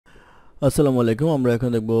আসসালামু আলাইকুম। আমরা এখন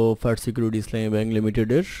দেখব ফার্স্ট সিকিউরিটি ইসলামী ব্যাংক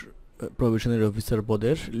লিমিটেডের প্রবেশনারি অফিসার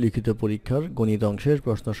পদের লিখিত পরীক্ষার গণিত অংশের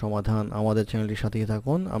প্রশ্ন সমাধান। আমাদের চ্যানেলটির সাথেই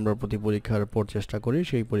থাকুন। আমরা প্রতি পরীক্ষার পর চেষ্টা করি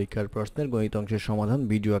সেই পরীক্ষার প্রশ্নের গণিত অংশের সমাধান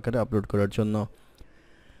ভিডিও আকারে আপলোড করার জন্য।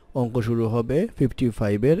 অঙ্ক শুরু হবে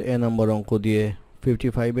 55 এর এ নম্বর অঙ্ক দিয়ে।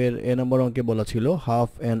 55 এর এ নম্বর অঙ্কে বলা ছিল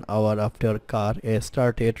half an hour after car A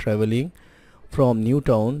started travelling from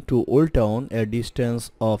Newtown to Oldtown, a distance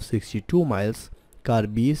of 62 miles, car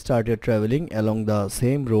B started traveling along the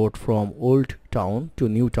same road from Oldtown to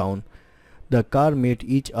Newtown. The car met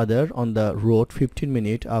each other on the road 15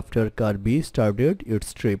 minutes after car B started its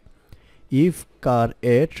trip. If car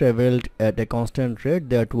A traveled at a constant rate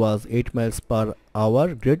that was 8 miles per hour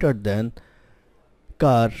greater than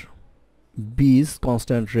car B's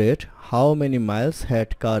constant rate, how many miles had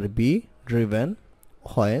car B driven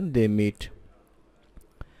when they meet?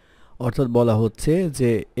 অর্থাৎ বলা হচ্ছে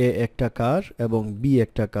যে এ একটা কার এবং B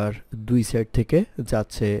একটা কার দুই side থেকে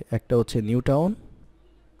যাচ্ছে। একটা হচ্ছে নিউটাউন,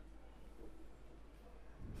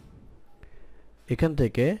 এখান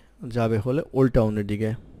থেকে যাবে হলে ওল্ড টাউনের দিকে।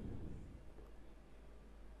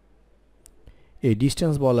 এই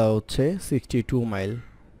ডিস্টেন্স বলা হচ্ছে 62 মাইল।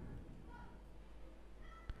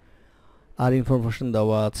 আর ইনফরমেশন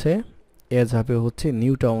দেওয়া আছে এ যাবে হচ্ছে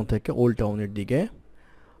নিউ টাউন থেকে ওল্ড টাউনের দিকে,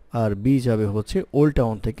 আর বি যাবে হচ্ছে ওল্ড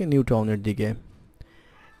টাউন থেকে নিউ টাউনের দিকে,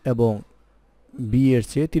 এবং বি এর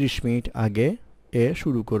চেয়ে 30 মিনিট আগে এ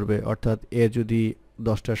শুরু করবে। অর্থাৎ এ যদি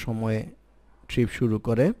 10টার সময় ট্রিপ শুরু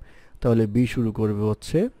করে তাহলে বি শুরু করবে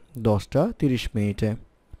হচ্ছে 10টা 30 মিনিটে।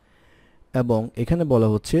 এবং এখানে বলা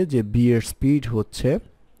হচ্ছে যে বি এর স্পিড হচ্ছে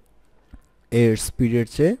এর স্পিডের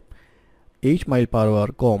চেয়ে 8 মাইল পার আওয়ার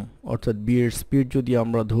কম। অর্থাৎ বি এর স্পিড যদি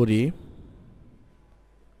আমরা ধরি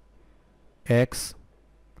x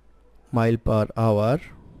মাইল পার আওয়ার,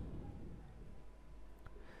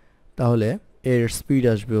 তাহলে এর স্পিড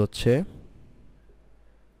আসবে হচ্ছে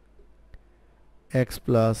x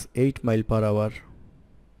plus 8 mile per hour.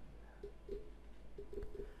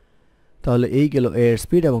 তাহলে এই গেল এ এর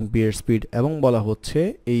স্পিড এবং বি এর স্পিড। এবং বলা হচ্ছে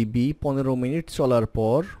এই বি 15 মিনিট চলার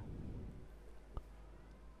পর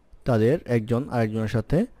তাদের একজন আরেকজনের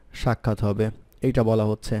সাথে সাক্ষাৎ হবে, এইটা বলা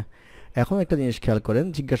হচ্ছে। এখন একটা জিনিস খেয়াল করেন,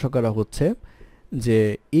 জিজ্ঞাসা করা হচ্ছে যে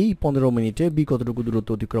এই 15 মিনিটে বি কতটুকু দূরত্ব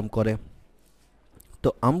অতিক্রম করে। তো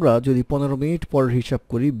আমরা যদি 15 মিনিট পর হিসাব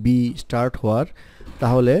করি বি স্টার্ট হওয়ার,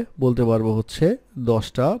 তাহলে বলতে পারবো হচ্ছে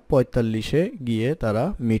 10টা 45-এ গিয়ে তারা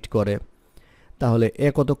মিট করে। তাহলে এ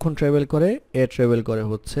কতক্ষণ ট্রাভেল করে? এ ট্রাভেল করে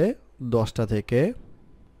হচ্ছে 10টা থেকে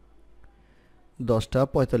 10টা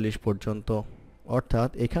 45 পর্যন্ত। অর্থাৎ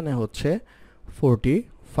এখানে হচ্ছে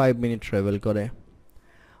 45 মিনিট ট্রাভেল করে।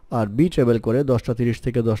 আর বি ট্রাভেল করে 10টা 30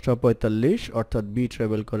 থেকে 10টা 45, অর্থাৎ বি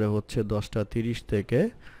ট্রাভেল করে হচ্ছে 10টা 30 থেকে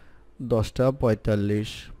 10টা 45।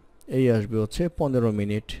 এই আসবে হচ্ছে 15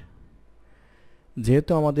 মিনিট।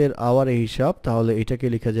 যেহেতু আমাদের আওয়ারে হিসাব, তাহলে এটাকে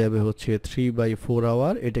লেখা যাবে হচ্ছে 3/4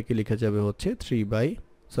 আওয়ার, এটাকে লেখা যাবে হচ্ছে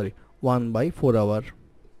 1/4 আওয়ার।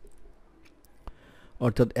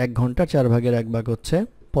 অর্থাৎ 1 ঘন্টা 4 ভাগের 1 ভাগ হচ্ছে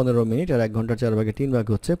 15 মিনিট, আর 1 ঘন্টা 4 ভাগের 3 ভাগ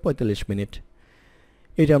হচ্ছে 45 মিনিট।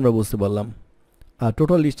 এটা আমরা বুঝতে পারলাম। আর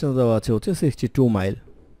টোটাল ডিস্টেন্স দেওয়া আছে হচ্ছে 62 মাইল।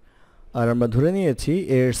 আর আমরা ধরে নিয়েছি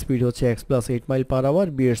এর স্পিড হচ্ছে x plus 8 mile per hour,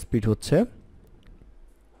 B এর স্পিড হচ্ছে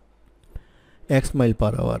x মাইল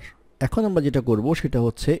পার আওয়ার। এখন আমরা যেটা করব সেটা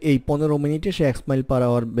হচ্ছে এই 15 মিনিটে সে x মাইল পার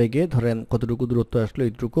আওয়ার বেগে ধরেন কতটুকু দূরত্ব আসলো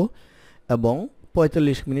এইটুকু, এবং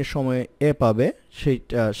 45 মিনিট সময় এ পাবে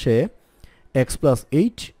সেইটা সে x plus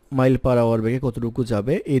 8 mile per hour বেগে কতটুকু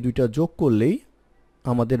যাবে, এই দুইটা যোগ করলেই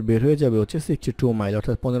আমাদের বের হয়ে যাবে হচ্ছে 62 মাইল।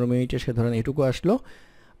 অর্থাৎ 15 মিনিটে সে ধরেন এইটুকু আসলো,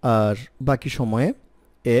 আর বাকি সময়ে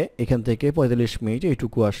এ এখান থেকে 45 মিনিটে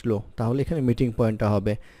এইটুকু আসলো। তাহলে এখানে মিটিং পয়েন্টটা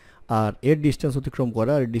হবে। আর এর ডিস্টেন্স অতিক্রম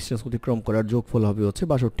করা আর ডিস্টেন্স অতিক্রম করার যোগফল হবে হচ্ছে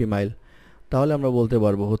 62 মাইল। তাহলে আমরা বলতে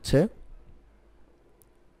পারবো হচ্ছে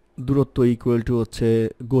দূরত্ব ইকুয়াল টু হচ্ছে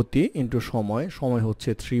গতি ইন্টু সময়। সময় হচ্ছে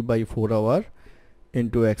 3/4 hour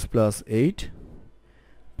into x plus 8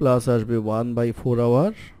 plus আসবে 1/4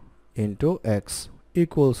 আওয়ার ইন্টু x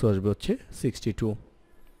ইকুয়ালস আসবে হচ্ছে 62,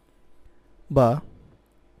 বা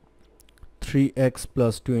 3x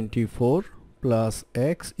plus 24 plus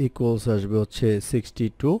x equals আসবে হচ্ছে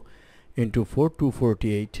 62 ইন্টু 4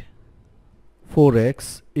 248। 4x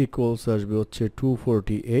ইকুয়ালস আসবে হচ্ছে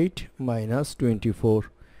 248 মাইনাস 24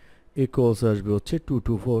 ইকুয়ালস আসবে হচ্ছে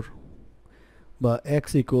 224, বা x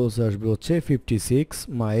ইকুয়ালস আসবে হচ্ছে 56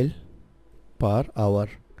 মাইল পার আওয়ার।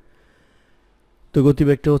 তো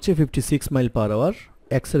গতিবেগটা হচ্ছে 56 মাইল পার আওয়ার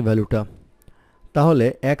x এর ভ্যালুটা। তাহলে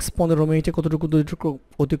x 15 মিনিটে কতটুকু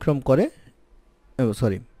অতিক্রম করে,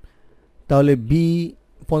 তাহলে b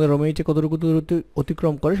 15 মিনিটে কতটুকু দূরত্ব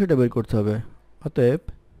অতিক্রম করে সেটা বের করতে হবে। অতএব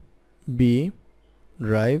B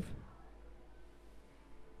drive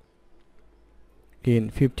in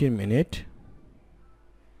 15 minute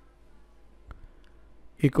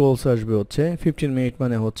equals আসবে হচ্ছে 15 মিনিট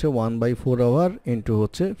মানে হচ্ছে 1/4 আওয়ার ইনটু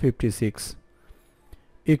হচ্ছে 56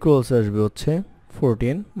 equals আসবে হচ্ছে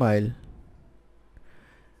 14 মাইল।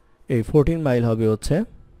 এই 14 মাইল হবে হচ্ছে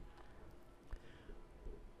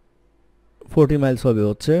 14 মাইলস হবে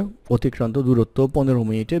হচ্ছে অতিক্রান্ত দূরত্ব 15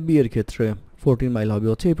 মিনিটে বি এর ক্ষেত্রে 14 মাইল হবে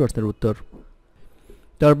হচ্ছে এই প্রশ্নের উত্তর।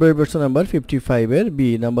 তারপরে প্রশ্ন নাম্বার 55 এর বি,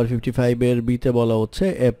 নাম্বার 55 এর বিতে বলা হচ্ছে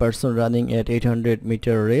a person running at 800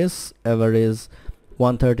 metre race average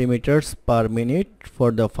 130 meters per minute for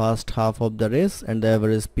the first half of the race and the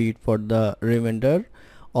average speed for the remainder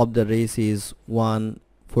of the race is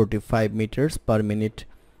 145 meters per minute.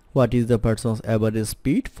 What is the person's average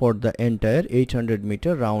speed for the entire 800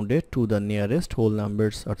 meter rounded to the nearest whole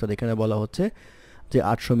numbers? অর্থাৎ এখানে বলা হচ্ছে যে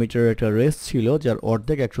 800 metre একটা race ছিল যার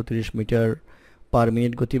অর্ধেক 130 metre per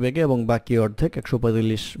minute গতিবেগে এবং বাকি অর্ধেক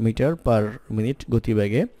 145 মিটার পার মিনিট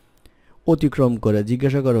গতিবেগে অতিক্রম করে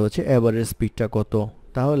জিজ্ঞাসা করা হচ্ছে এভারেজ স্পিডটা কত।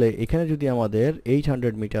 তাহলে এখানে যদি আমাদের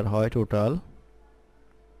 800 মিটার হয় টোটাল,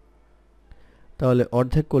 তাহলে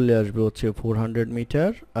অর্ধেক করলে আসবে হচ্ছে 400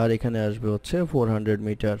 মিটার আর এখানে আসবে হচ্ছে 400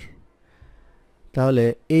 মিটার। তাহলে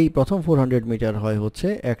এই প্রথম 400 মিটার হয় হচ্ছে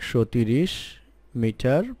 130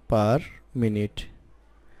 মিটার পার মিনিট,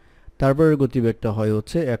 তারপরের গতিবেগটা হয়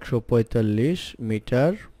হচ্ছে 145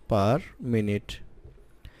 মিটার পার মিনিট।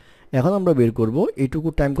 এখন আমরা বের করব এইটুকু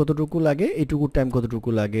টাইম কতটুকু লাগে, এইটুকু টাইম কতটুকু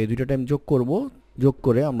লাগে, দুইটা টাইম যোগ করব, যোগ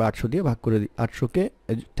করে আমরা 800 দিয়ে ভাগ করে 800কে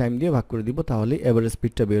টাইম দিয়ে ভাগ করে দিব, তাহলে এভারেজ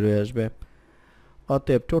স্পিডটা বের হয়ে আসবে।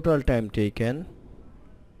 অতএব টোটাল টাইম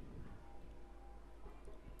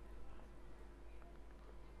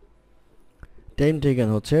টেকেন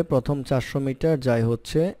হচ্ছে প্রথম 400 মিটার যায়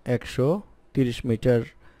হচ্ছে 130 মিটার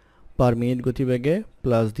পার মিনিট গতিবেগে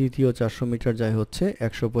প্লাস দ্বিতীয় 400 মিটার যায় হচ্ছে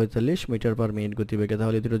 145 মিটার পার মিনিট গতিবেগে।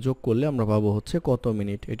 তাহলে দুটো যোগ করলে আমরা পাবো হচ্ছে কত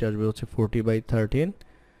মিনিট, এটা আসবে হচ্ছে 40/13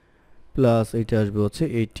 প্লাস এটা আসবে হচ্ছে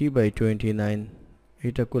 80/29,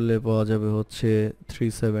 এটা করলে পাওয়া যাবে হচ্ছে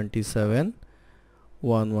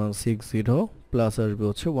 377.1160 প্লাস আসবে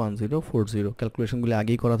হচ্ছে 1040। ক্যালকুলেশনগুলি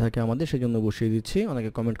আগেই করা থাকে আমাদের, সেজন্য বসিয়ে দিচ্ছি। অনেকে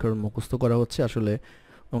কমেন্ট করে মুখস্থ করা হচ্ছে, আসলে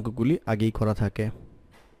অঙ্কগুলি আগেই করা থাকে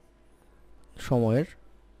সময়ের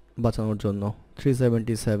বাঁচানোর জন্য।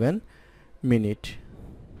 377 মিনিট,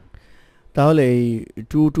 তাহলে এই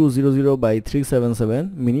 2200/377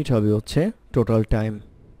 মিনিট হবে হচ্ছে টোটাল টাইম।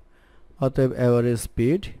 অতএব average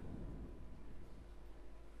speed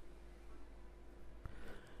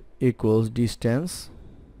equals distance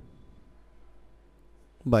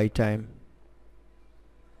by time।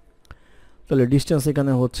 তাহলে ডিসটেন্স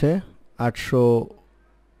এখানে হচ্ছে 800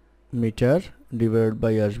 মিটার ডিভাইড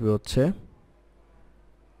বাই আসবে হচ্ছে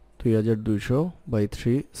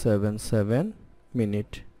 2200/377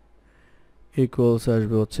 মিনিট ইকুয়ালস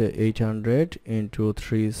আসবে হচ্ছে 800 ইন্টু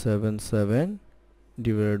 377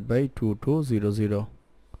 ডিভাইড বাই 2200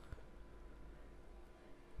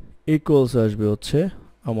 ইকুয়ালস আসবে হচ্ছে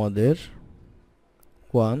আমাদের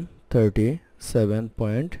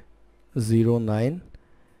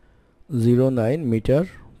 137.0909 মিটার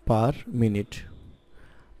পার মিনিট।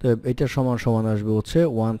 তো এটা সমান সমান আসবে হচ্ছে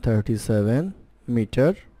 137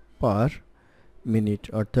 মিটার পার মিনিট,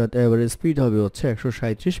 অর্থাৎ এভারেজ স্পিড হবে হচ্ছে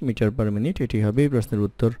 137 মিটার পার মিনিট। এটি হবে এই প্রশ্নের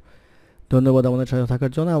উত্তর। ধন্যবাদ আমাদের সাথে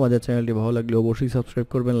থাকার জন্য। আমাদের চ্যানেলটি ভালো লাগলে অবশ্যই সাবস্ক্রাইব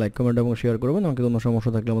করবেন, লাইক কমেন্ট এবং শেয়ার করবেন। আমাকে কোনো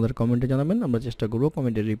সমস্যা থাকলে আমাদের কমেন্টে জানাবেন, আমরা চেষ্টা করব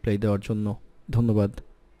কমেন্টে রিপ্লাই দেওয়ার জন্য। ধন্যবাদ।